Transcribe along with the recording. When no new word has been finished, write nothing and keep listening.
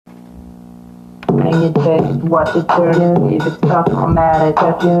bring it back. Watch it turn, if it's tough, I'm mad at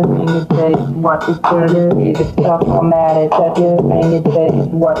touch you, bring it back. Watch it turn, if it's tough, I'm mad at touch you, bring it back.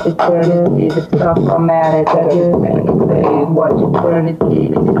 Watch it turn, if it's tough, I'm mad at touch you, bring it back. Watch it turn, if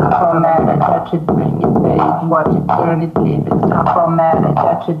it's tough, I'm mad at touch it, bring it back. Watch it turn, if it's tough, I'm mad at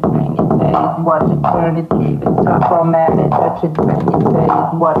touch it, bring it back. Watch it turn, if it's tough, I'm mad at touch it, bring it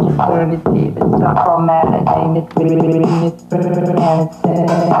back. Watch it turn, if it's tough, I'm mad at aim it, bring it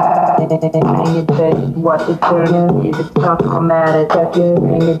back. Watch it turn, if it's tough, I'm mad at touch you,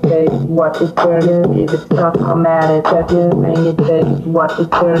 bring it back. Watch it turn, if it's tough, I'm mad at touch you, bring it back. Watch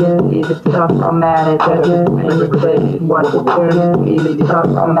it turn, if it's tough, I'm mad at touch you, bring it back. Watch it turn, if it's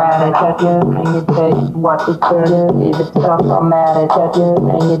tough, I'm mad at touch you, bring it back. Watch it turn, if it's tough, I'm mad at touch you,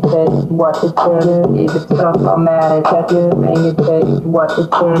 bring it back. Watch it turn, if it's tough, I'm mad at touch you, bring it back. Watch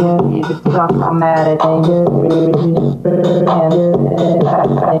it turn, if it's tough, I'm mad at anger,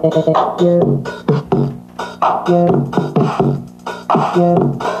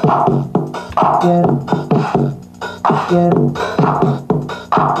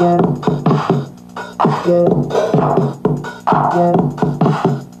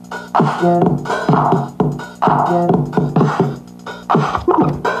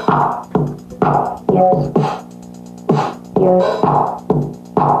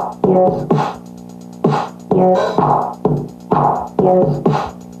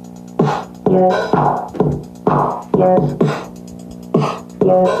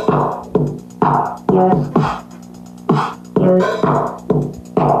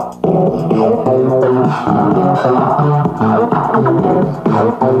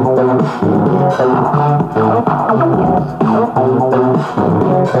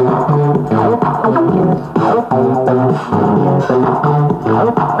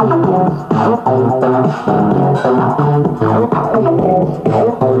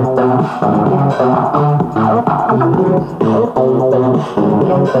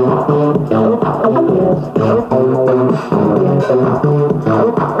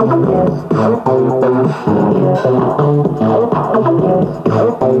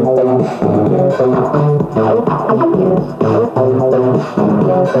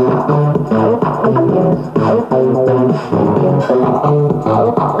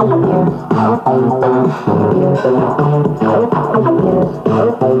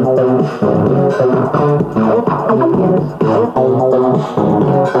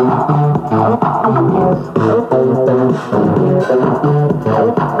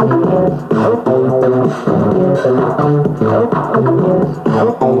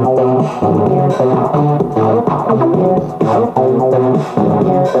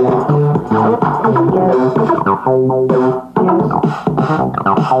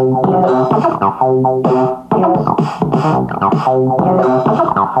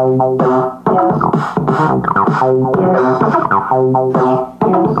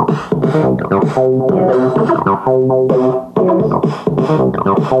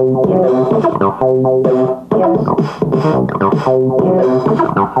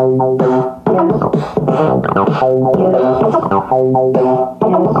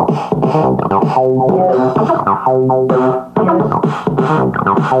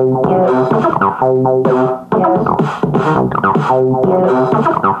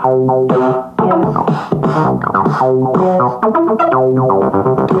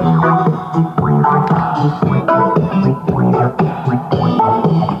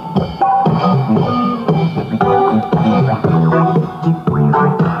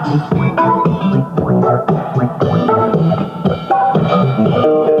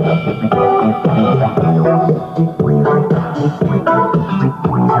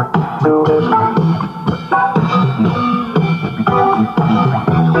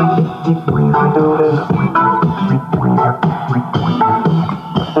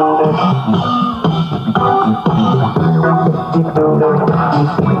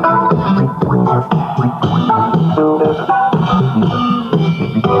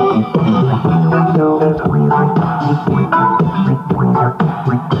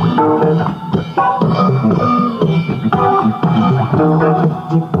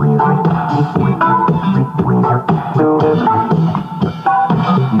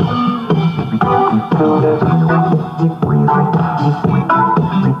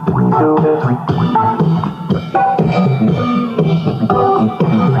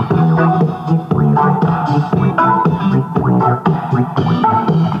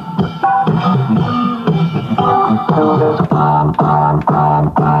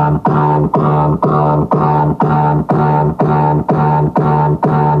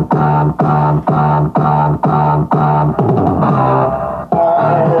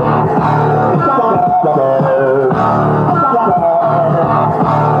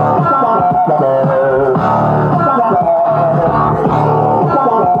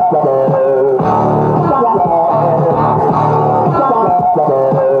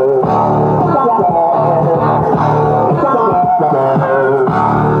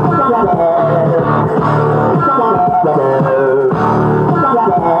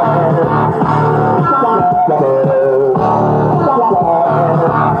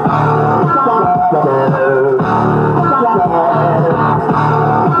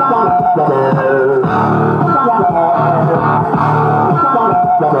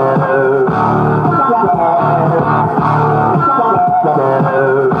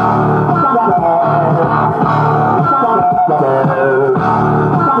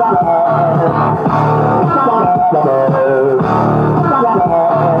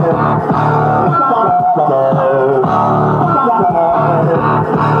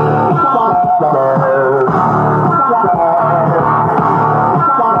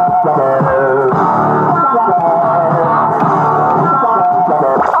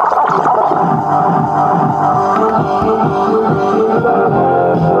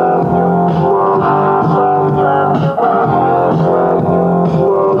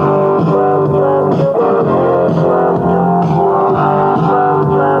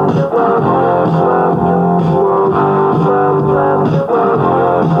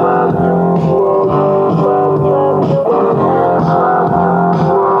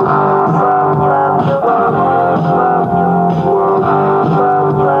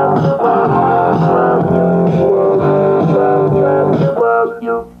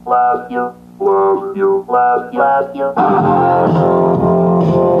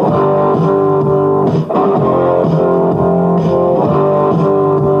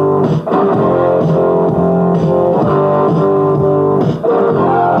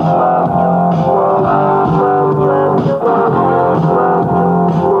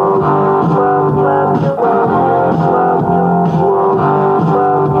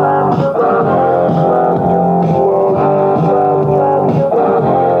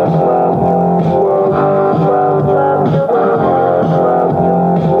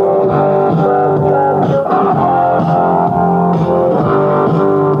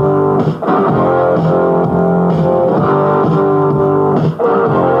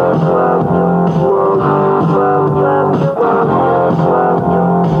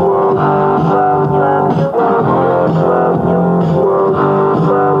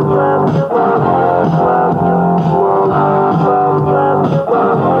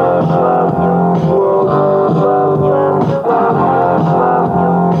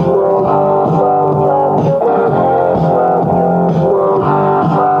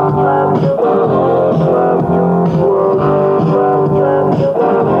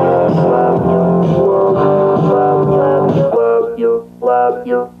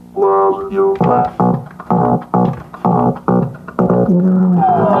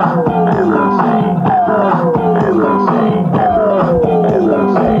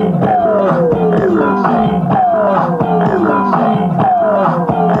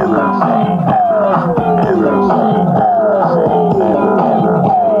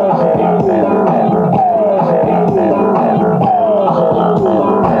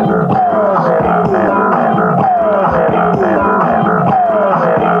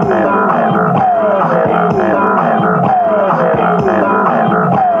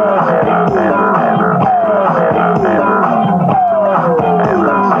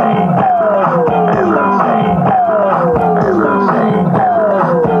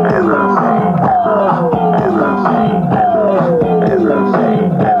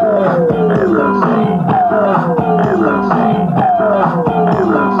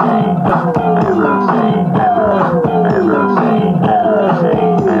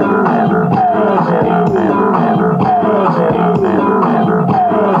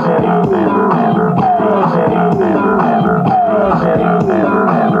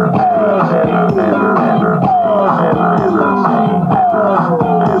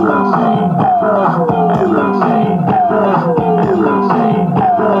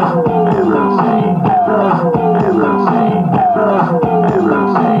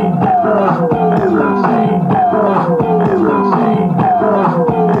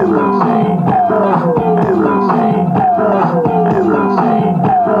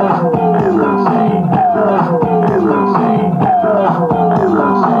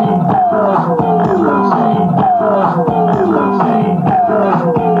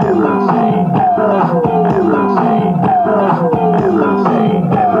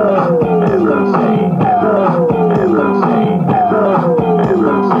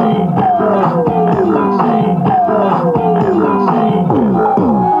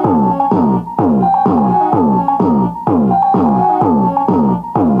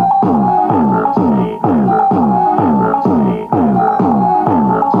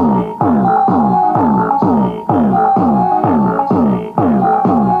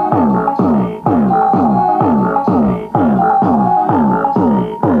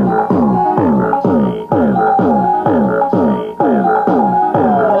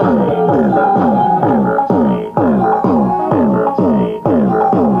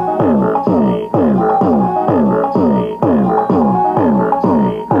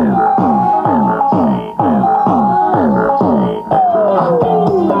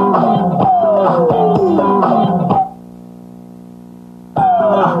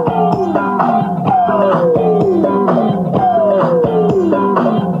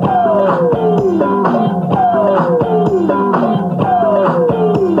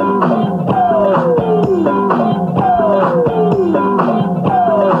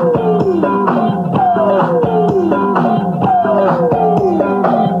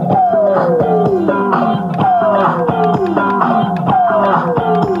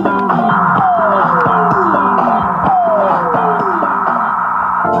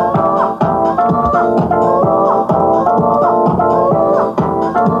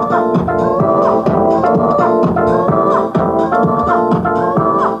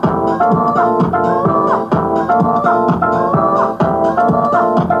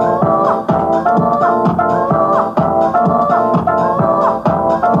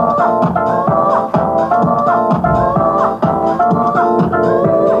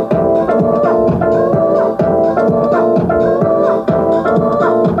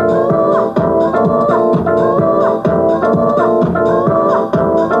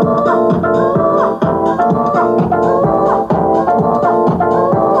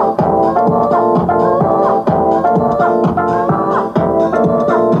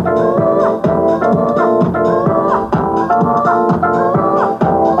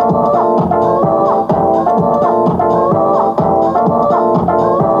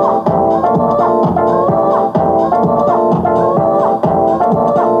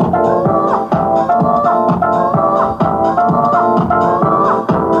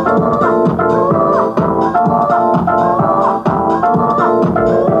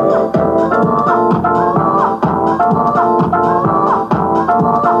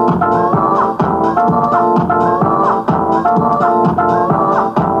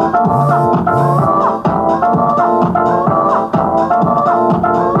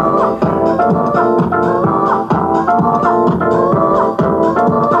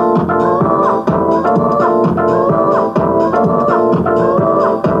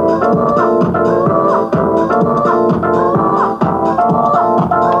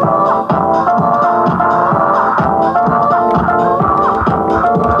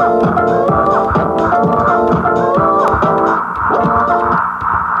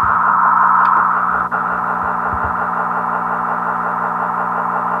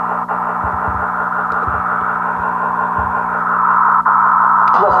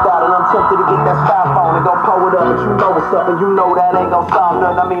 hold up, but you know what's up, and you know that ain't gon' solve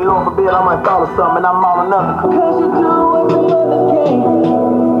nothing. I mean, Lord forbid, I might fall or something, I'm all or nothing. Cause you do every other game.